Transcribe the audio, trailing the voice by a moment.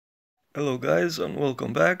Hello guys and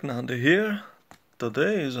welcome back, Nande here.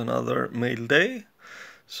 Today is another mail day,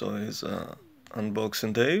 so it's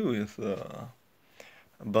unboxing day with a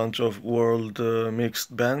bunch of world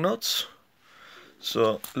mixed banknotes.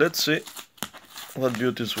 So let's see what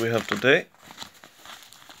beauties we have today.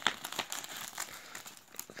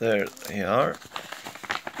 There they are.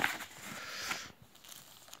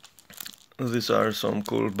 These are some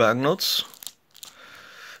cool banknotes.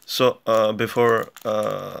 So before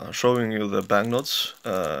showing you the banknotes,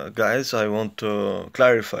 guys, I want to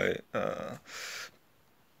clarify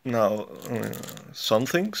now some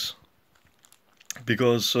things,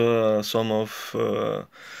 because some of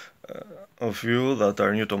you that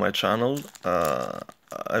are new to my channel,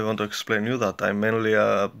 I want to explain you that I'm mainly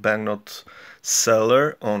a banknote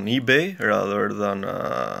seller on eBay rather than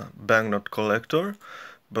a banknote collector.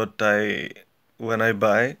 But when I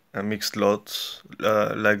buy a mixed lot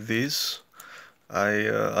like this,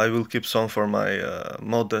 I will keep some for my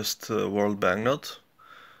modest world banknote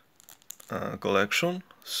collection.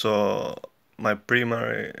 So my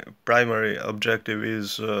primary objective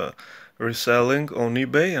is reselling on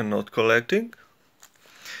eBay and not collecting.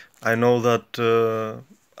 I know that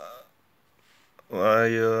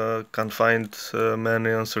I can find many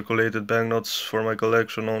uncirculated banknotes for my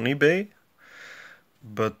collection on eBay,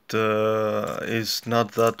 but it's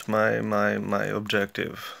not that my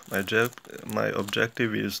objective. My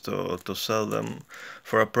objective is to sell them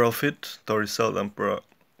for a profit, to resell them for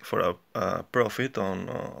a profit on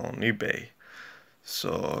eBay.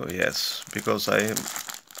 So yes, because I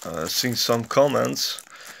seen some comments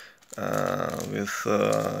with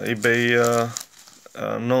eBay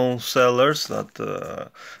known sellers that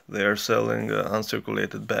they are selling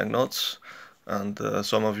uncirculated banknotes, and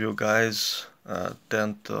some of you guys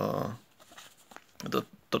tend to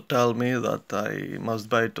tell me that I must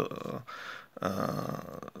buy to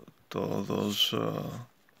those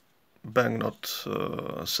banknote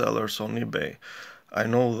sellers on eBay. I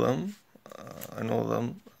know them,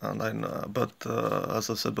 and I know, but as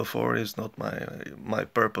I said before, it's not my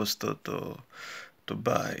purpose to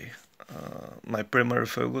buy. My primary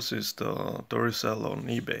focus is to resell on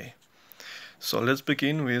eBay. So let's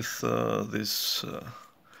begin with this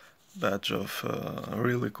batch of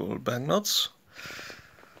really cool banknotes.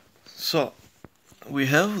 So we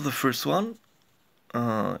have the first one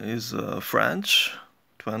is French,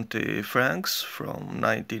 20 francs from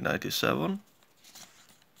 1997.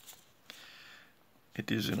 It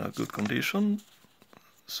is in a good condition.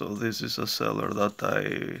 So this is a seller that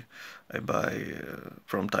I buy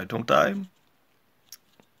from time to time.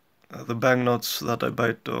 The banknotes that I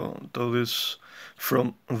buy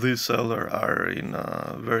from this seller are in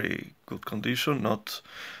a very good condition, not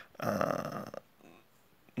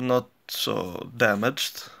so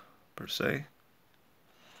damaged per se.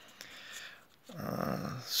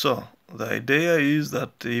 So the idea is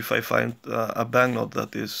that if I find a banknote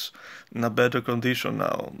that is in a better condition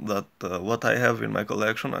now that what I have in my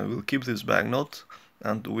collection, I will keep this banknote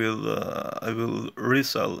and I will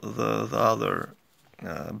resell the other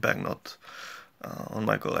banknote on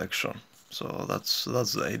my collection. So that's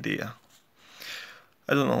the idea.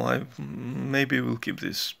 I don't know. Maybe we'll keep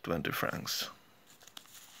this 20 francs.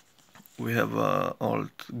 We have old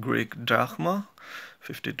Greek drachma,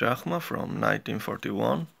 50 drachma from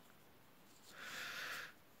 1941.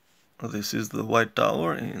 This is the White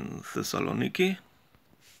Tower in Thessaloniki,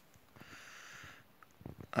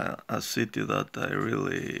 a city that I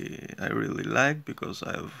really like, because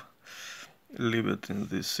I've lived in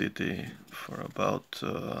this city for about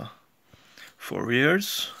 4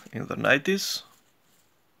 years in the 90s.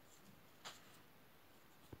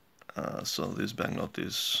 So this banknote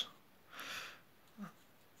is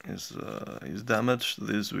damaged.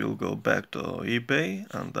 This will go back to eBay,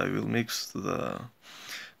 and I will mix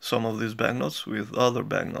some of these banknotes with other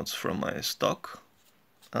banknotes from my stock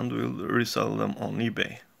and will resell them on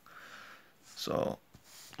eBay. So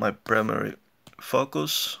my primary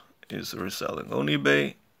focus is reselling on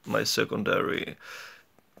eBay. My secondary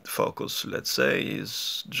focus, let's say,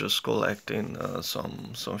 is just collecting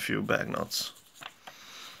some few banknotes.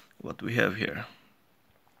 What we have here,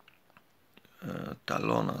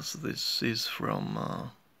 Talonas. This is from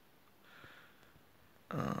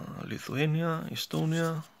Lithuania,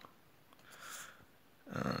 Estonia.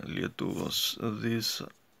 Lietuvos. This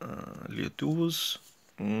Lietuvos.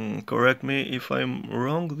 Correct me if I'm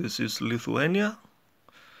wrong. This is Lithuania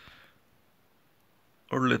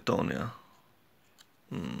or Lithuania.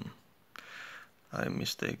 I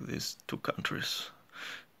mistake these two countries.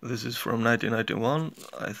 This is from 1991.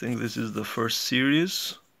 I think this is the first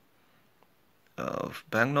series of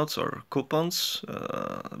banknotes or coupons,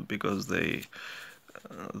 because they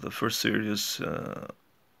the first series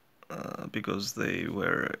because they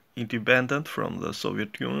were independent from the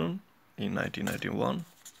Soviet Union in 1991.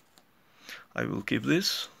 I will keep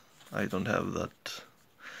this. I don't have that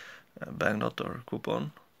banknote or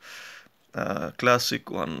coupon. Classic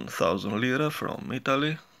 1000 lira from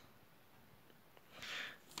Italy.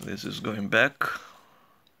 This is going back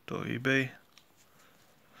to eBay.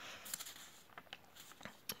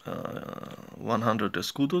 100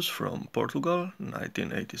 escudos from Portugal,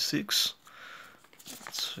 1986.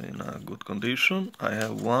 It's in a good condition. I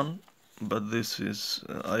have one, but this is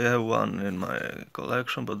I have one in my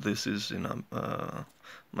collection, but this is in a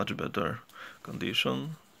much better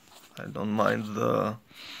condition. I don't mind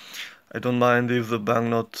if the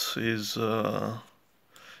banknote is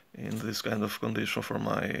in this kind of condition for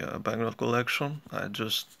my banknote collection. I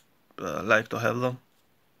just like to have them.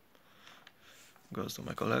 Goes to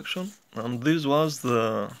my collection, and this was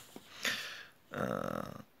the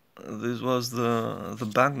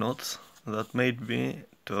banknote that made me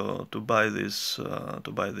to buy this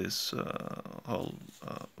whole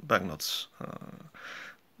banknotes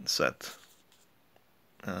set.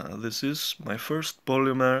 This is my first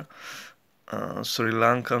polymer Sri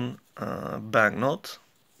Lankan banknote,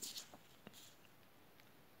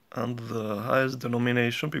 and the highest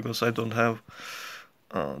denomination, because I don't have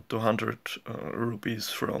 200 rupees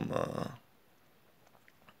from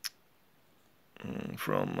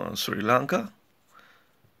Sri Lanka.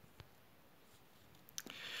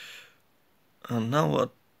 And now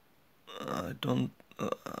what? I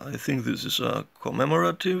think this is a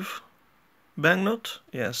commemorative banknote.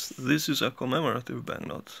 Yes, this is a commemorative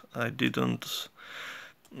banknote. I didn't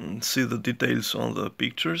see the details on the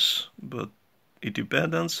pictures, but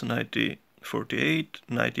independence 1948,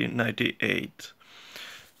 1998.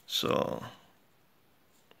 So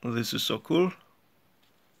this is so cool.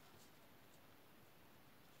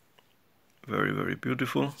 Very, very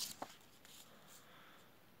beautiful.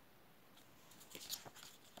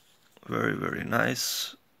 Very, very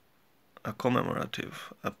nice. A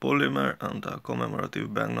commemorative, a polymer and a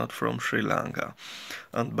commemorative banknote from Sri Lanka.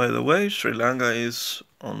 And by the way, Sri Lanka is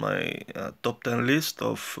on my top 10 list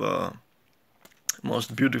of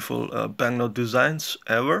most beautiful banknote designs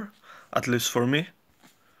ever, at least for me.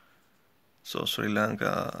 So Sri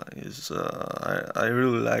Lanka is, I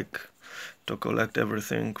really like to collect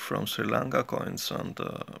everything from Sri Lanka, coins and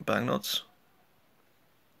banknotes.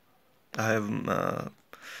 I have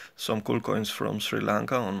some cool coins from Sri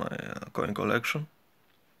Lanka on my coin collection.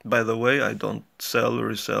 By the way, I don't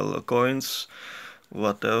resell coins.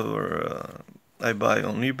 Whatever I buy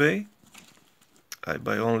on eBay, I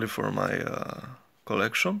buy only for my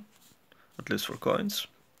collection, at least for coins.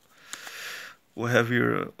 We have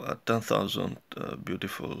here 10,000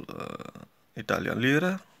 beautiful Italian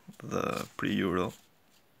lira, the pre-euro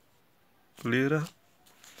lira.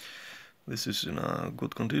 This is in a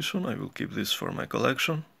good condition. I will keep this for my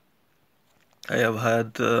collection. I have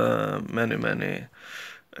had many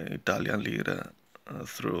Italian lira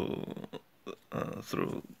through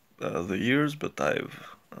the years, but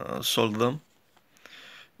I've sold them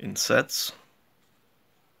in sets,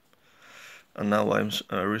 and now I'm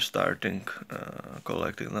restarting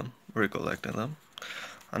recollecting them.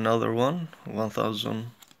 Another one,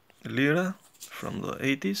 1000 lira from the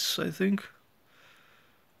 80s, I think.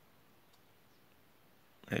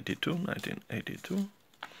 1982.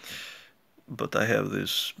 But I have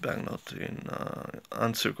this banknote in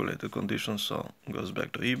uncirculated condition, so it goes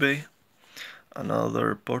back to eBay.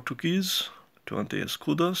 Another Portuguese, 20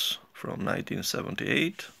 escudos from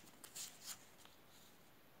 1978.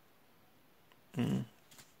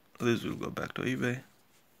 This will go back to eBay.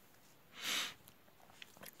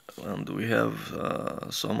 And we have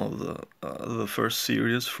some of the first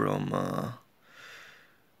series from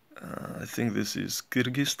I think this is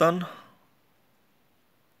Kyrgyzstan.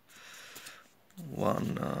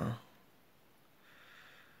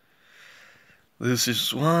 This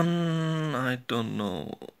is one, I don't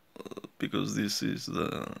know, because this is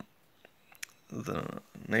the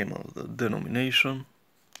name of the denomination.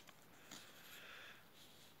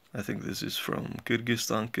 I think this is from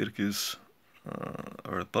Kyrgyzstan, Kyrgyz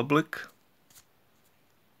Republic.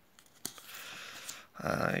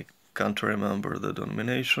 I can't remember the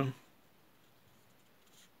denomination.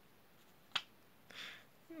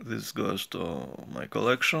 This goes to my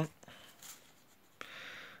collection.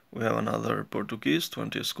 We have another Portuguese,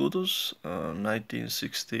 20 escudos,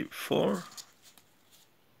 1964.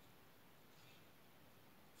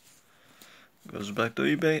 Goes back to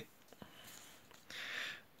eBay.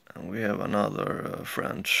 And we have another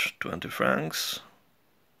French 20 francs,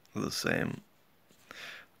 the same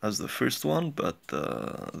as the first one, but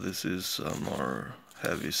this is more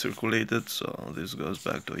heavy circulated, so this goes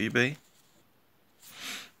back to eBay.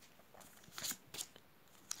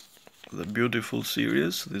 The beautiful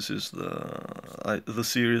series, this is the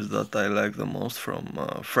series that I like the most from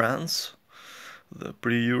France, the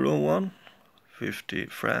pre-Euro one, 50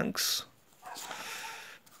 francs.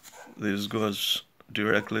 This goes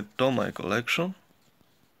directly to my collection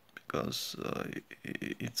because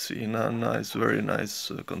it's in a nice, very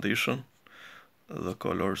nice condition. The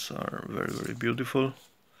colors are very, very beautiful.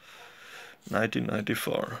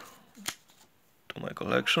 1994 to my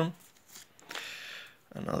collection.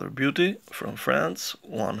 Another beauty from France,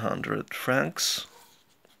 100 francs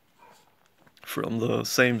from the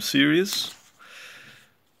same series.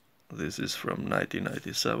 This is from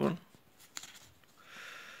 1997.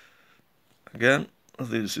 Again,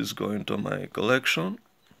 this is going to my collection.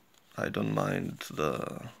 I don't mind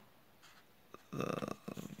the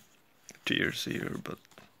tears here, but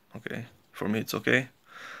okay, for me it's okay.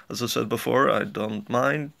 As I said before, I don't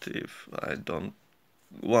mind if I don't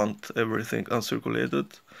want everything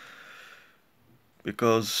uncirculated,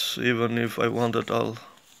 because even if I wanted all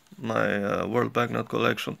my World Banknote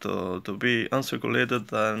collection to be uncirculated,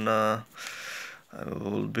 then I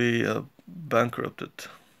will be bankrupted.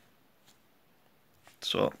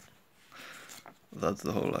 So that's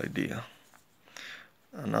the whole idea.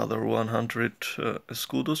 Another 100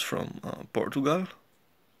 escudos from Portugal.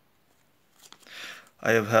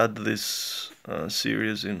 I have had this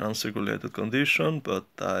series in uncirculated condition, but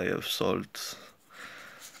I have sold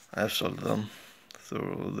them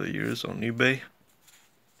through the years on eBay.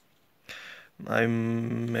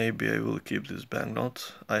 Maybe I will keep this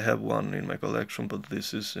banknote. I have one in my collection, but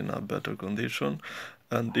this is in a better condition.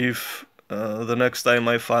 And if the next time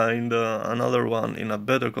I find another one in a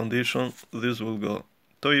better condition, this will go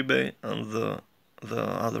to eBay, and the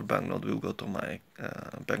other banknote will go to my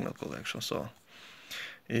banknote collection. So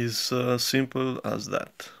it's simple as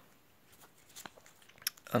that.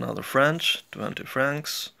 Another French, 20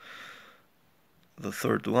 francs, the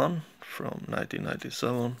third one from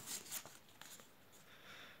 1997,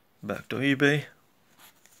 back to eBay.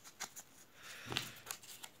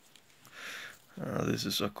 This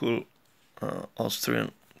is a cool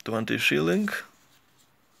Austrian 20 shilling.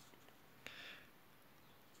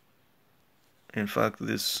 In fact,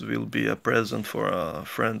 this will be a present for a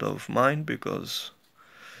friend of mine, because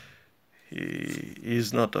he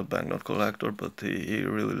is not a banknote collector, but he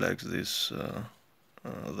really likes this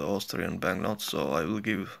the Austrian banknotes, so I will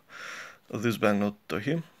give this banknote to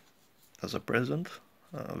him as a present,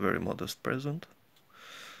 a very modest present.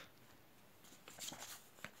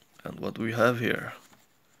 And what we have here,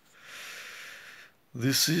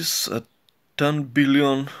 this is a 10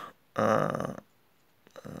 billion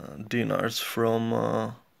dinars from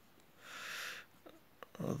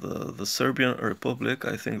the Serbian Republic.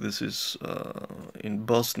 I think this is in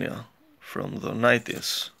Bosnia from the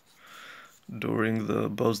 90s, during the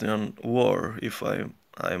Bosnian War, if I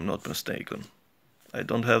am not mistaken. I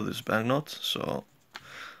don't have this banknote, so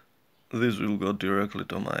this will go directly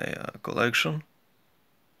to my collection.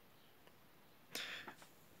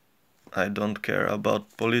 I don't care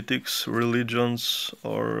about politics, religions,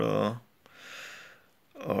 or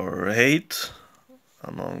hate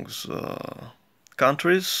amongst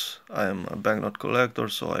countries. I am a banknote collector,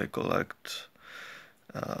 so I collect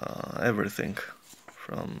everything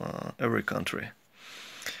from every country.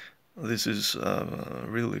 This is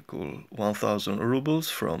really cool 1000 rubles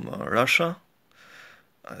from Russia.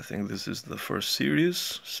 I think this is the first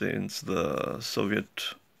series since the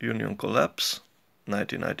Soviet Union collapse,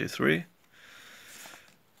 1993.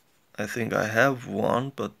 I think I have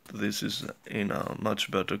one, but this is in a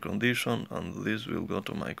much better condition, and this will go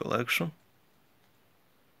to my collection.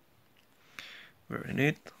 Very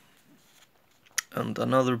neat. And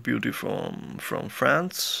another beauty from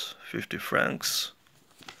France, 50 francs,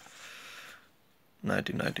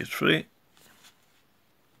 1993.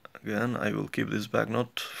 Again, I will keep this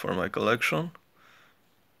banknote for my collection.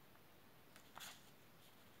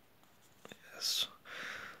 Yes.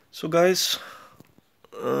 So guys,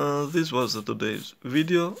 this was today's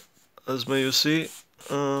video. As may you see,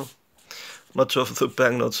 much of the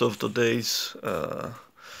banknotes of today's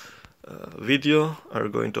video are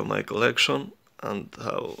going to my collection, and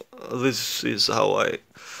how this is how I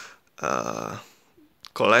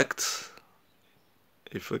collect,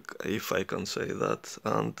 if I can say that,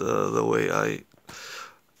 and the way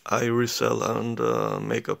I resell and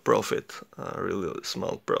make a profit, a really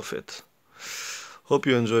small profit. Hope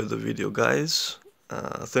you enjoyed the video, guys,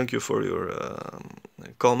 Thank you for your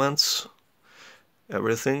comments,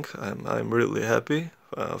 everything. I'm really happy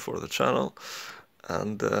for the channel,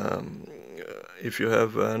 and if you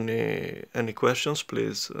have any questions,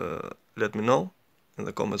 please let me know in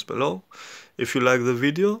the comments below. If you like the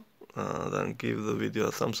video, then give the video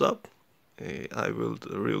a thumbs up. I will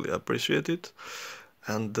really appreciate it.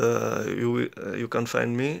 And you can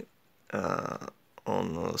find me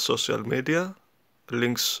on social media,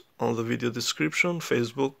 links on the video description,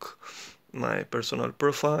 Facebook, my personal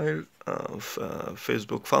profile,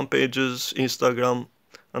 Facebook fan pages, Instagram,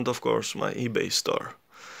 and of course my eBay store.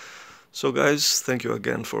 So guys, thank you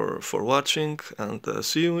again for watching, and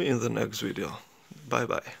see you in the next video. Bye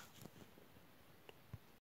bye.